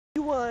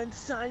everyone,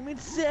 Simon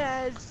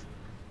says.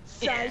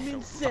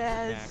 Simon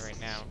says. Bad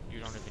right now. You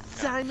don't even know.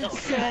 Simon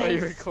says. Are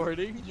you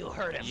recording? You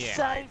heard him.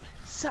 Yeah.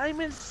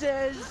 Simon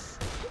says.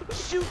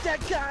 Shoot that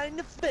guy in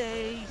the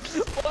face.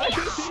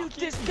 Shoot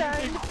this guy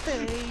in the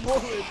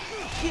face.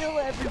 Kill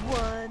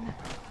everyone.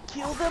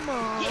 Kill them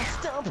all. Yeah.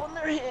 Stomp on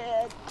their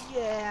head.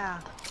 Yeah.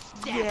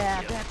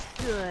 Yeah, that's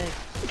good.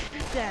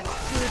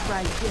 That's good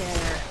right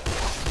there.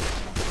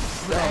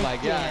 Oh my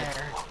god.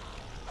 There.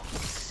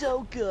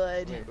 So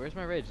good. Wait, where's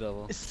my rage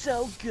level? It's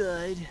so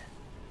good.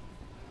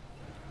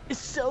 It's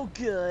so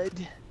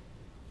good.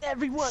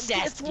 Everyone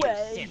this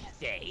way.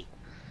 Sensei.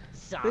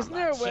 Isn't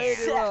there a way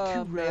to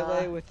Sakura.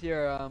 melee with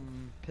your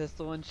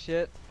pistol and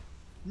shit?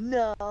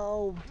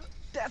 No,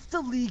 that's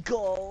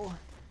illegal.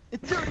 In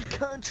 30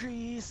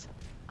 countries.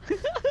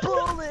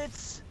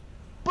 Bullets.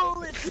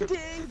 Bullet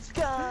stings,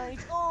 guys.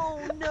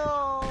 Oh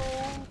no.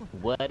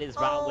 What is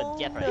wrong with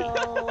Jeffrey?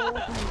 No.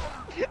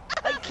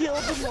 I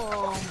killed them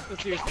all.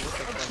 Seriously,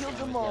 I killed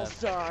them all,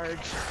 Sarge.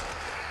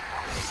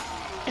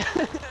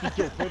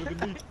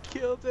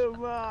 Killed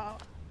them all.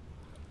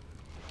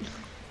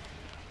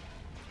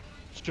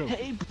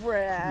 Hey,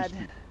 Brad.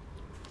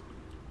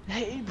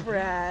 Hey,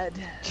 Brad.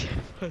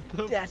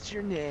 That's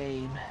your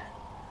name.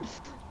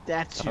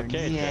 That's your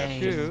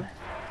name.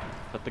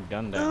 Put the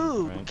gun down.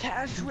 Ooh, right?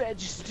 cash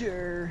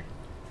register.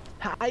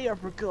 Hi,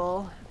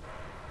 Uppercle.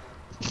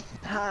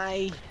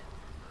 Hi.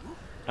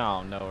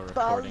 Oh no, we're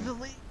Follow recording. the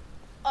lead.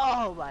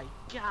 Oh my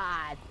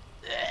god.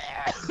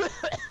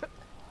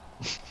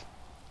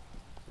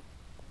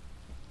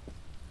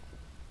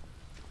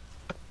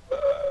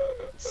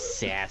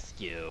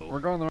 Saskew. We're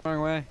going the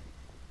wrong way.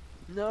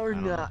 No, we're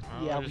not.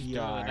 I'll Yeah, just we do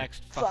the are.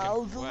 next fucking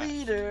Follow the quest.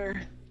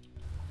 leader.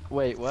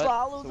 Wait, what?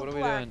 Follow So the what are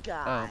we black doing?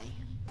 guy.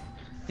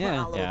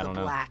 Yeah. Follow Yeah, I the don't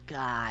know. black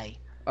guy.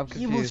 I'm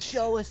He will confused.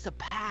 show us the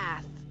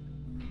path.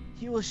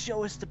 He will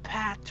show us the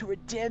path to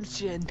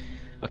redemption.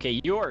 Okay,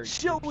 you're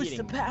Show us the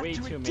repeating path way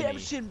to too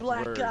redemption, many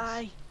black words.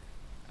 guy.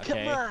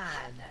 Okay. Come on.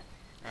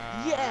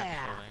 Yeah.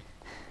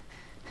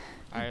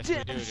 Actually, I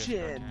actually do just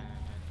Redemption.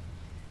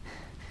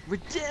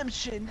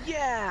 Redemption,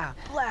 yeah,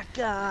 black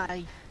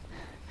guy.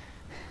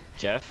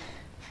 Jeff,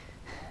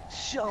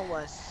 Show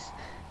us.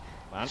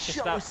 why don't you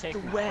Show stop us the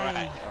taking way.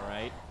 crap,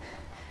 alright?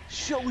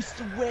 Show us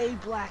the way,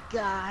 black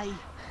guy.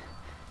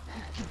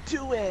 You can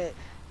do it.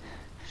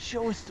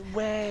 Show us the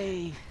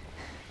way.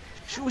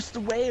 Show us the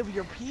way of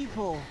your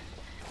people.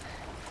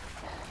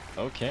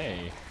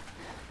 Okay.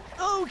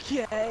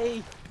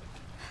 Okay.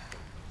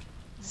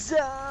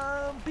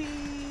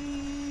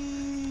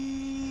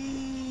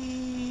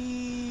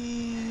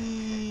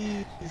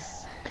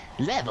 Zombies.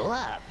 Level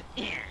up.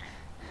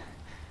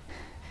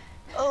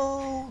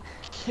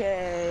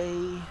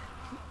 Okay.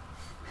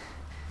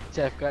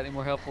 Jeff, got any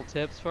more helpful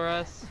tips for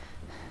us?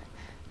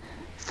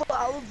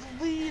 Follow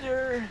the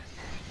leader.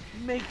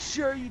 Make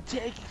sure you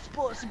take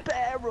explosive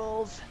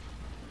barrels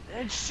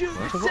and shoot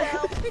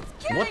yourself.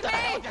 What the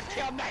hell just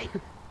killed me?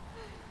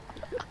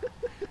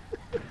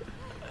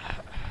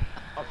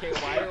 Okay,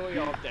 why are we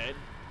all dead?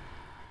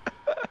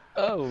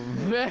 Oh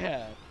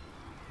man.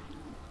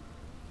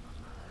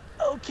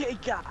 Okay,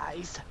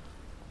 guys.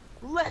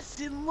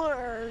 Lesson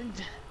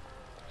learned.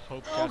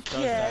 Hope Jeff does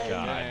Okay. that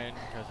God. again,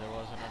 because it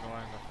wasn't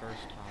annoying the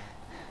first time.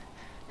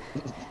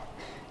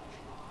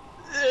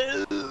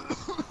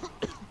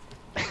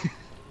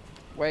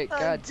 Wait, I'm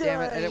god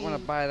damn it, I didn't want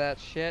dying. to buy that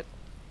shit.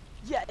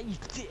 Yeah, you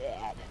did.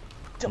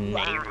 Don't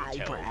lie,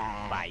 Naruto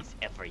Brad. buys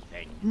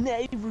everything.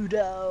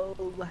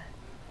 Naruto.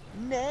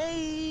 Nay.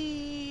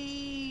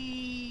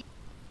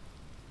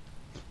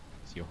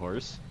 Is he a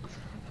horse?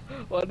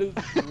 What is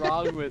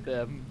wrong with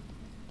him?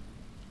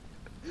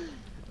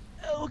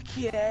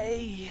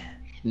 Okay.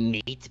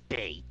 Meat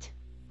bait.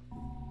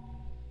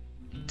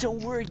 Don't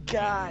worry,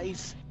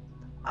 guys.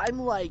 I'm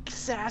like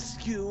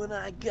Saskew and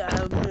I got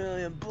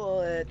 1,000,000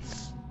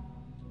 bullets.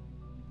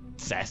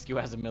 Saskew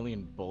has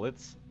 1,000,000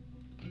 bullets?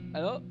 I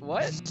don't.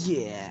 What?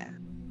 Yeah.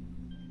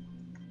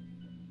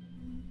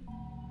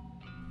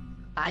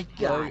 I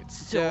got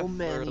so Jeff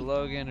many. or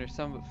Logan or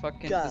some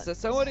fucking. guns. Does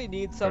somebody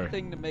need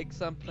something to make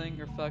something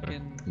or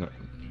fucking?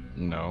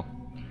 No.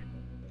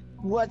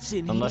 What's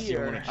in Unless you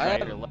here? want to I try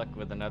have- your luck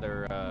with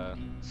another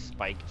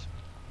spiked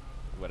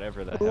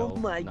whatever the Oh hell.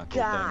 my knuckle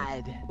thing.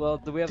 god. Well,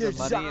 do we have There's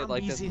the money?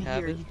 Like, zombies does he in have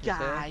here, it? you for sale?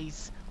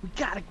 guys. We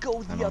gotta go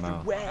I the don't other know.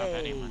 I don't have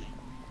any way. money.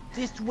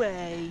 This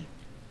way.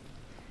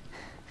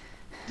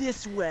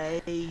 This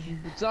way.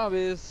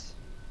 Zombies.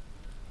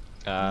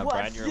 Brad,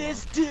 What's you're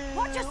this do?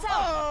 Watch yourself!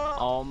 Oh,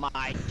 Oh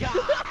my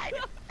god!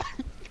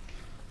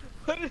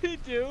 What did he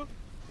do?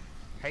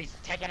 He's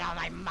taking all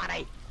my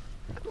money!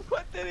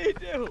 What did he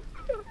do?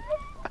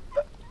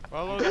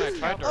 Well, Logan, I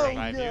tried to Oh,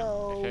 revive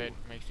no. you, if it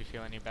makes you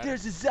feel any better.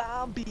 there's a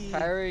zombie.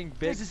 Firing big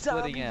There's a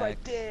splitting zombie axe.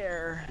 right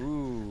there.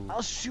 Ooh.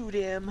 I'll shoot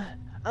him.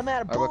 I'm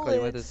out of Arbuckle with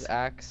bullets. his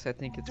axe. I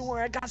think it's. Don't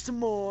worry, I got some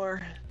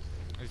more.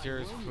 Is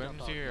yours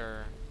flimsy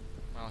or...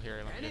 Well,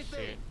 here, let me just see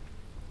it.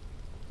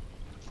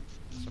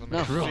 So let me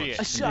No. just see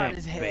I it. shot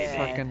his head.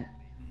 Fucking.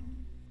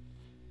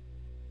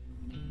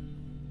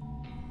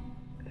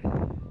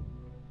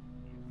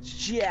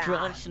 Yeah.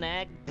 Crunch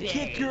snack.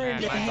 Kick her Man,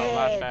 in the mine's a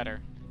lot head. better.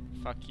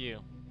 Fuck you.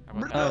 How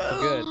about Oh,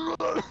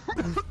 that?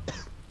 for good.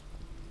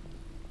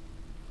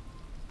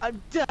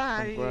 I'm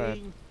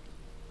dying.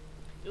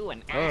 Ooh,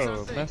 an Oh,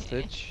 axe.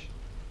 message.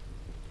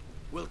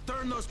 We'll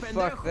turn those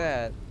Fuck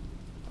that.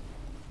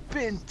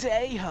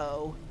 Pendejo.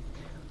 Oh,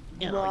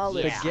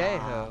 Knowledge. The yeah. gay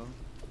ho.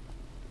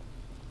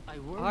 I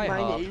worry. Hi, My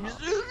Hop. name's.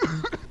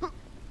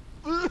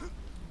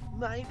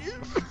 My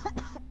name.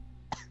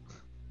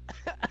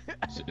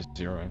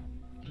 Zero.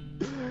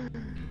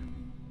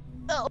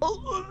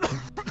 Oh.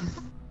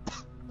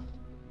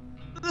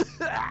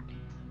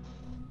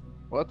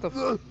 What the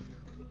fuck?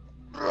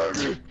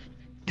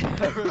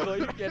 Are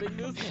you getting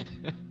this?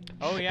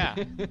 Oh yeah.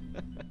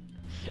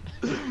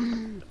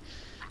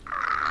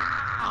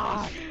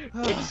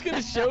 We're just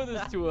gonna show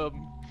this to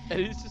him, and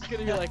he's just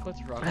gonna be like,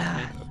 "What's wrong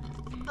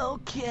with me?"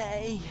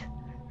 Okay.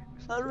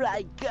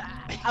 Alright, God.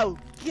 Oh,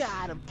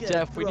 God, I'm gonna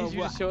Jeff, we throw need you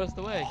to up. show us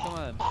the way. Come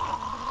on.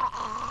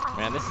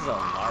 Man, this is a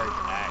large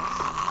axe.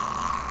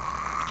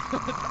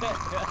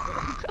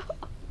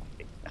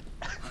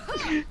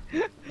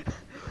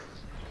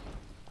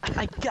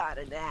 I got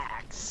an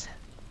axe.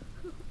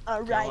 Come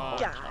Alright, on.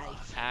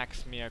 guys.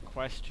 Ask me a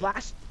question.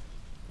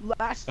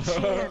 Last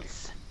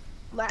chance.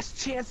 Last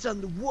chance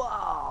on the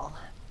wall.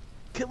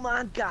 Come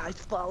on, guys,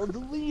 follow the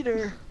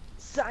leader. Oh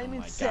Simon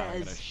my god, I'm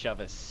gonna says. shove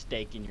a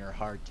stake in your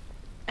heart.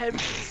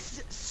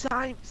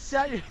 Simon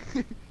says.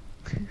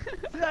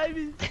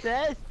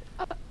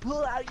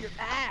 Pull out your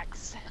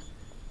axe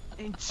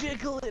and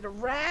jiggle it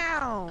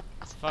around.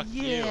 Fuck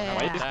you. Yeah. How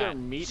Why about is there that?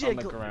 meat on the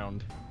Jiggle.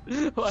 ground?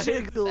 Why is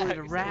Jiggle the it axe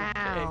so big?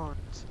 around.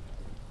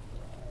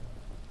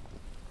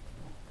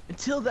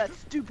 Until that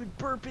stupid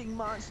burping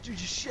monster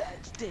just shut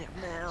its damn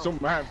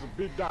mouth. man's a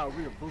big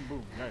diarrhea, boom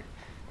boom, hey.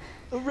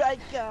 Alright,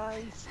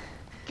 guys.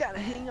 Gotta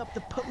hang up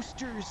the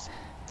posters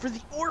for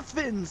the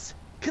orphans.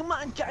 Come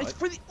on, guys, What?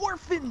 for the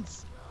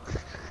orphans.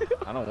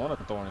 I don't want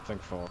to do anything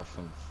for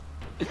orphans.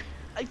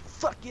 I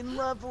fucking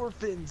love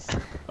orphans.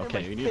 They're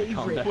Okay, my you need to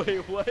calm favorite. down.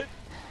 Wait, what?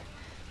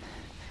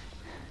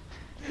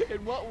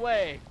 In what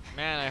way?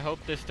 Man, I hope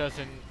this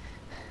doesn't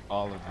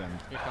All of them.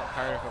 become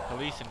part of a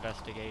police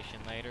investigation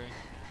later.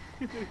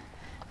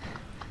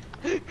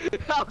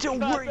 Oh, Don't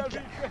God, worry, that'd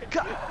be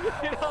God. great.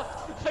 You know,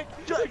 like,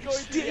 Don't going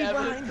through stay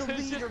behind the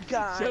evidence, leader, just-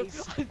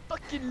 guys. I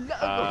fucking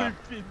love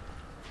orphans.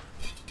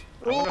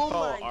 I'm gonna Oh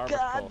follow my Arbuckle.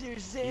 God,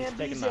 there's He's taking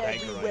zombies the high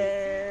ground.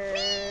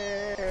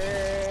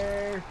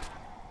 everywhere.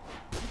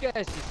 You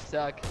guys just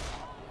suck.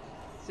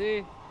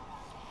 See?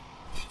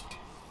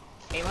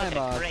 Hey, I'm look at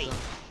awesome. great.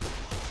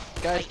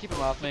 Guys, keep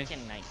him off me.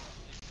 Kitchen knife.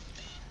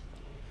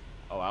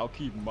 Oh, I'll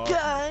keep them up.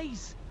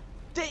 Guys,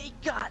 they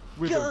got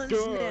With a guns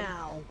gun.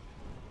 now.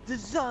 The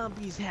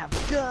zombies have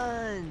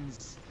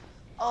guns.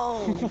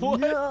 Oh What?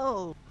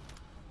 no.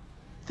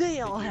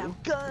 They all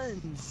have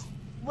guns.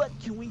 What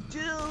can we do?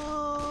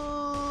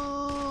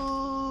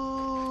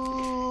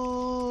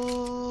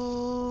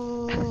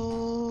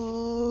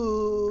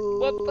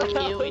 What the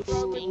hell Ew, is it's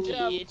wrong with Jeff?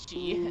 stinky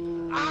itchy.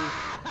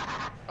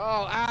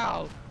 Oh,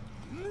 ow!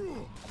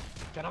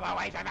 Get him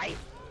away from me!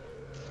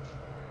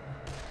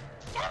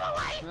 Get him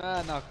away!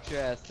 Ah, knocked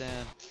your ass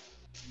down.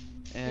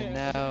 And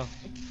now,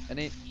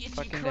 any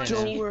fucking crunchy.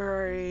 Don't dinner.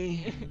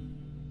 worry.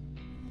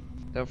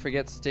 Don't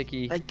forget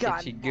sticky, I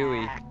got itchy, an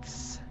gooey.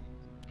 axe.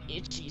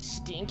 Itchy,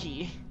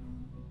 stinky.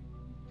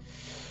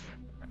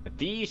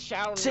 These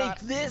shall Take not.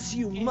 this,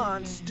 you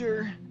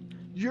monster.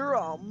 You're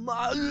all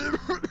mine.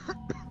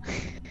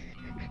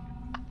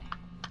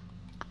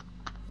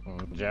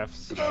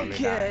 Jeff's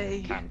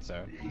Okay.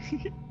 cancer.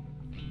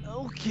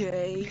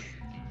 Okay.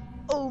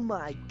 Oh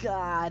my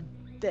God,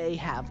 they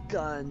have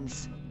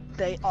guns.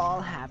 They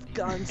all have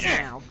guns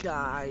now,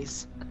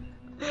 guys.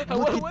 Look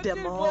at What them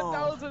did all.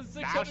 Thou shalt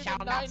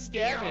 1,609 not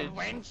steal, damage?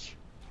 wench.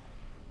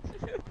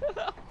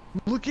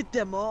 Look at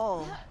them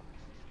all.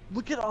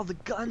 Look at all the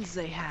guns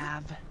they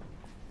have.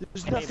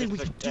 There's nothing we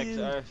can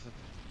do.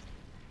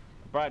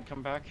 Brad,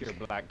 come back here,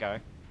 black guy.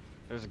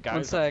 There's a guy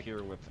up sec.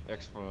 here with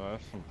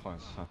explanation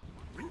points. Huh?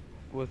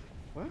 With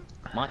what?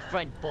 My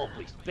friend Bob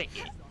is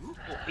bitten.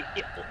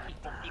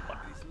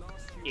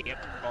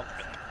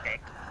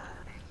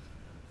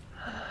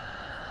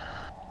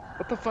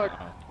 What the fuck?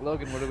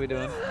 Logan, what are we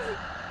doing?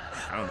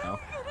 I don't know.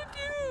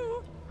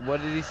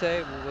 What did he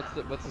say?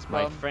 What's this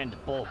My problem? friend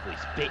Bob is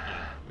bitten.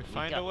 We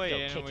find a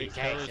way in and we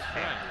kill his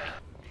friend.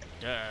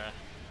 Duh.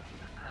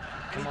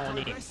 Come on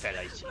in,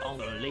 fellas. I'm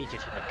gonna lead you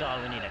to the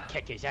guy we need to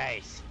kick his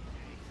ass.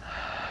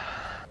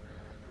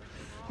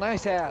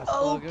 Nice ass,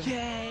 Logan.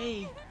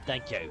 Okay.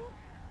 Thank you.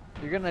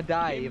 You're gonna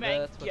die, Eva.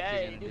 That's what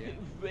you're gonna do.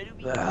 What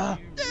do we Ah.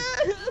 do?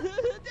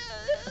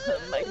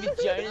 My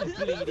vagina's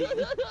bleeding.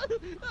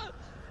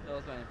 That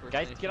was my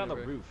Guys, impersonation get on the of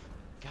her. roof.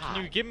 Can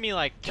you God. give me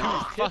like 2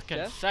 God. fucking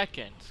Jeff?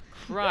 seconds?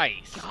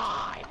 Christ.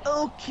 God.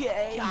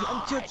 Okay, I'm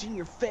God. touching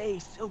your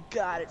face. Oh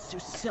God, it's so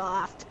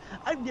soft.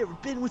 I've never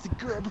been with a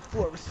girl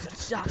before with such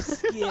soft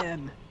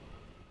skin.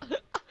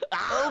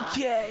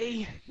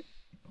 Okay.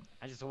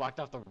 I just walked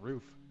off the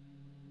roof.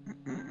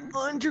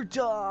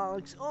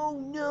 Underdogs. Oh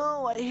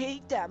no, I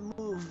hate that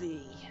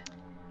movie.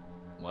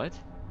 What?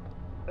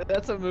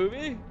 That's a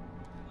movie?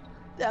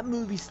 That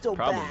movie's still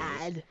Probably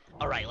bad.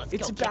 Alright, let's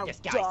It's go kick about this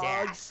guy's dogs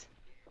ass.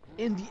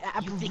 in the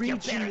You think you're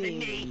better than Aborigine.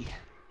 me?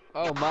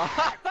 Oh my!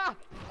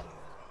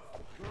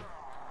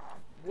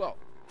 Whoa!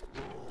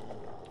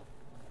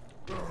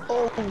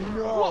 Oh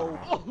no!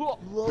 Whoa.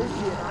 Logan,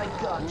 I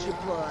got you,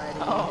 buddy.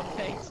 Oh,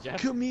 thanks,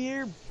 Jeff. Come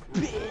here,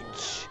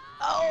 bitch.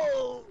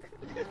 Oh!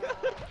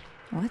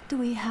 What do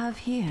we have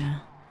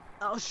here?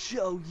 I'll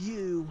show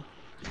you.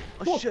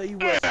 I'll show you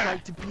what it's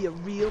like to be a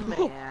real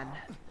man.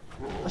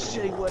 I'll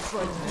show you what it's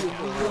like to be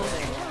a real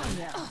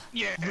man.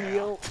 Yeah.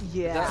 Real, Is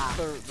yeah. that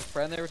the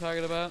friend they were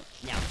talking about?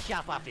 Now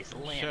chop off his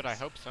limbs. Should I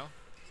hope so?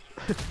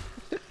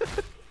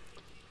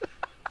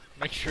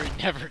 Make sure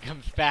he never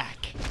comes back.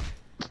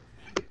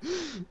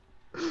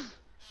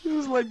 It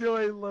was like the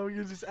way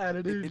Logan just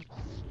added in.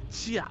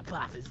 Chop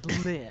off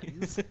his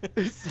limbs.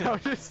 It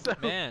sounded so.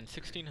 Man,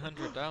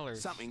 $1,600.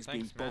 Something's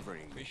Thanks, been man.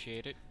 bothering me.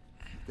 Appreciate it.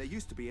 There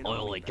used to be an I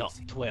army only got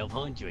base.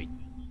 1,200.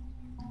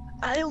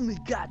 I only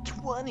got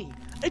 20.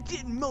 I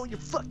didn't mow your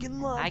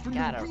fucking lawn I for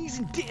got no a-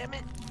 reason, damn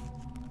it.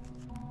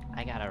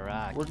 I got a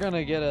rock. We're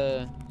gonna get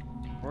a.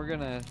 We're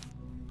gonna.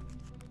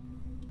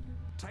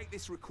 Take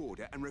this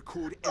recorder and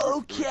record everything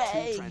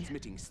Okay. at 2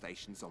 transmitting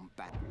stations on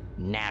bat.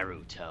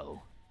 Naruto.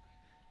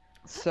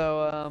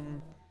 So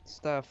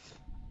stuff.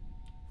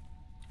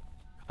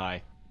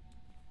 Hi.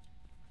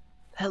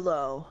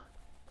 Hello.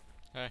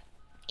 Hey.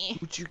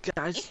 Would you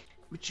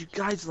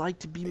guys like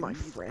to be my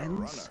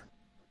friends?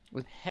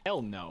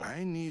 Hell no.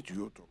 I need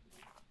you to.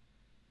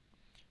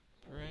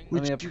 Bring Would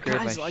Let me you upgrade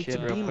my guys like shit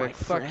to real be quick. my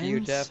Fuck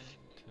you, friends? Jeff.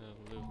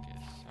 to Lucas.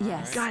 Yes.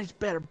 Alright. You guys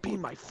better be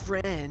my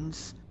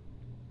friends.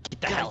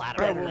 Get the hell out of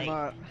better my way.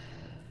 not.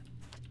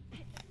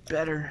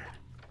 Better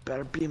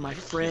be my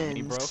friends.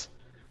 me, bro. Did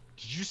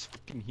you just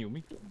fucking heal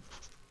me?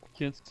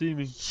 Can't see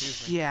me.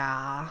 Excuse me.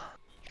 Yeah.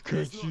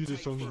 Can't see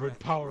this on the red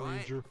Power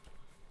Ranger.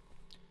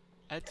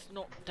 Let's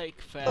not take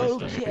fair.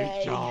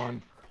 Okay.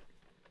 John.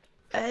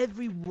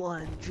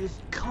 Everyone, just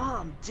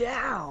calm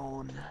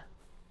down.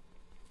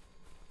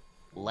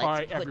 Let's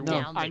Alright, put everyone.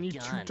 down the I need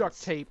guns. 2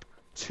 duct tape,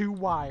 2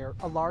 wire,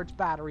 a large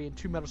battery, and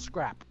 2 metal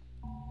scrap.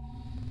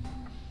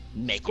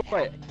 Make it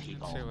Wait. happen,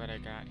 people. Let's see what I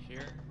got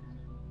here.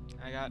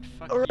 I got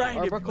fuck Alright.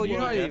 you. Arbuckle, you're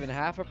not Jeff. even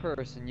half a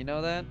person. You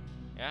know that?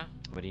 Yeah?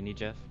 What do you need,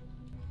 Jeff?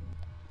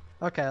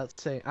 Okay,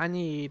 let's see. I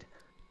need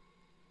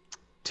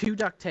 2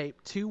 duct tape,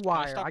 2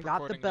 wire. stop I got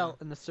the recording belt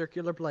now. and the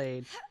circular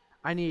blade.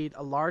 I need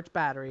a large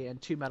battery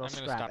and 2 metal I'm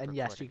gonna scrap. stop And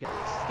yes, you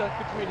recording. can. Stuck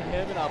between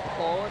him and a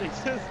pole, and he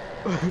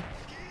just.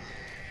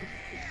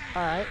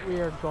 Alright, we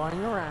are going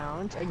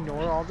around.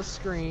 Ignore all the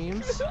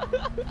screams.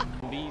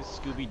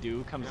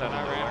 Scooby-Doo comes out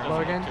I of ran nowhere.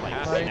 Logan, to like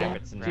pass Logan,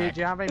 snippets and do you racks.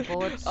 have any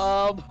bullets?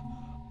 No,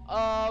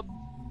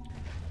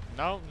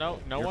 no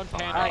You're one fine.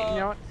 panic. Alright, you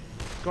know what?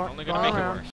 Only Go gonna make it around. worse.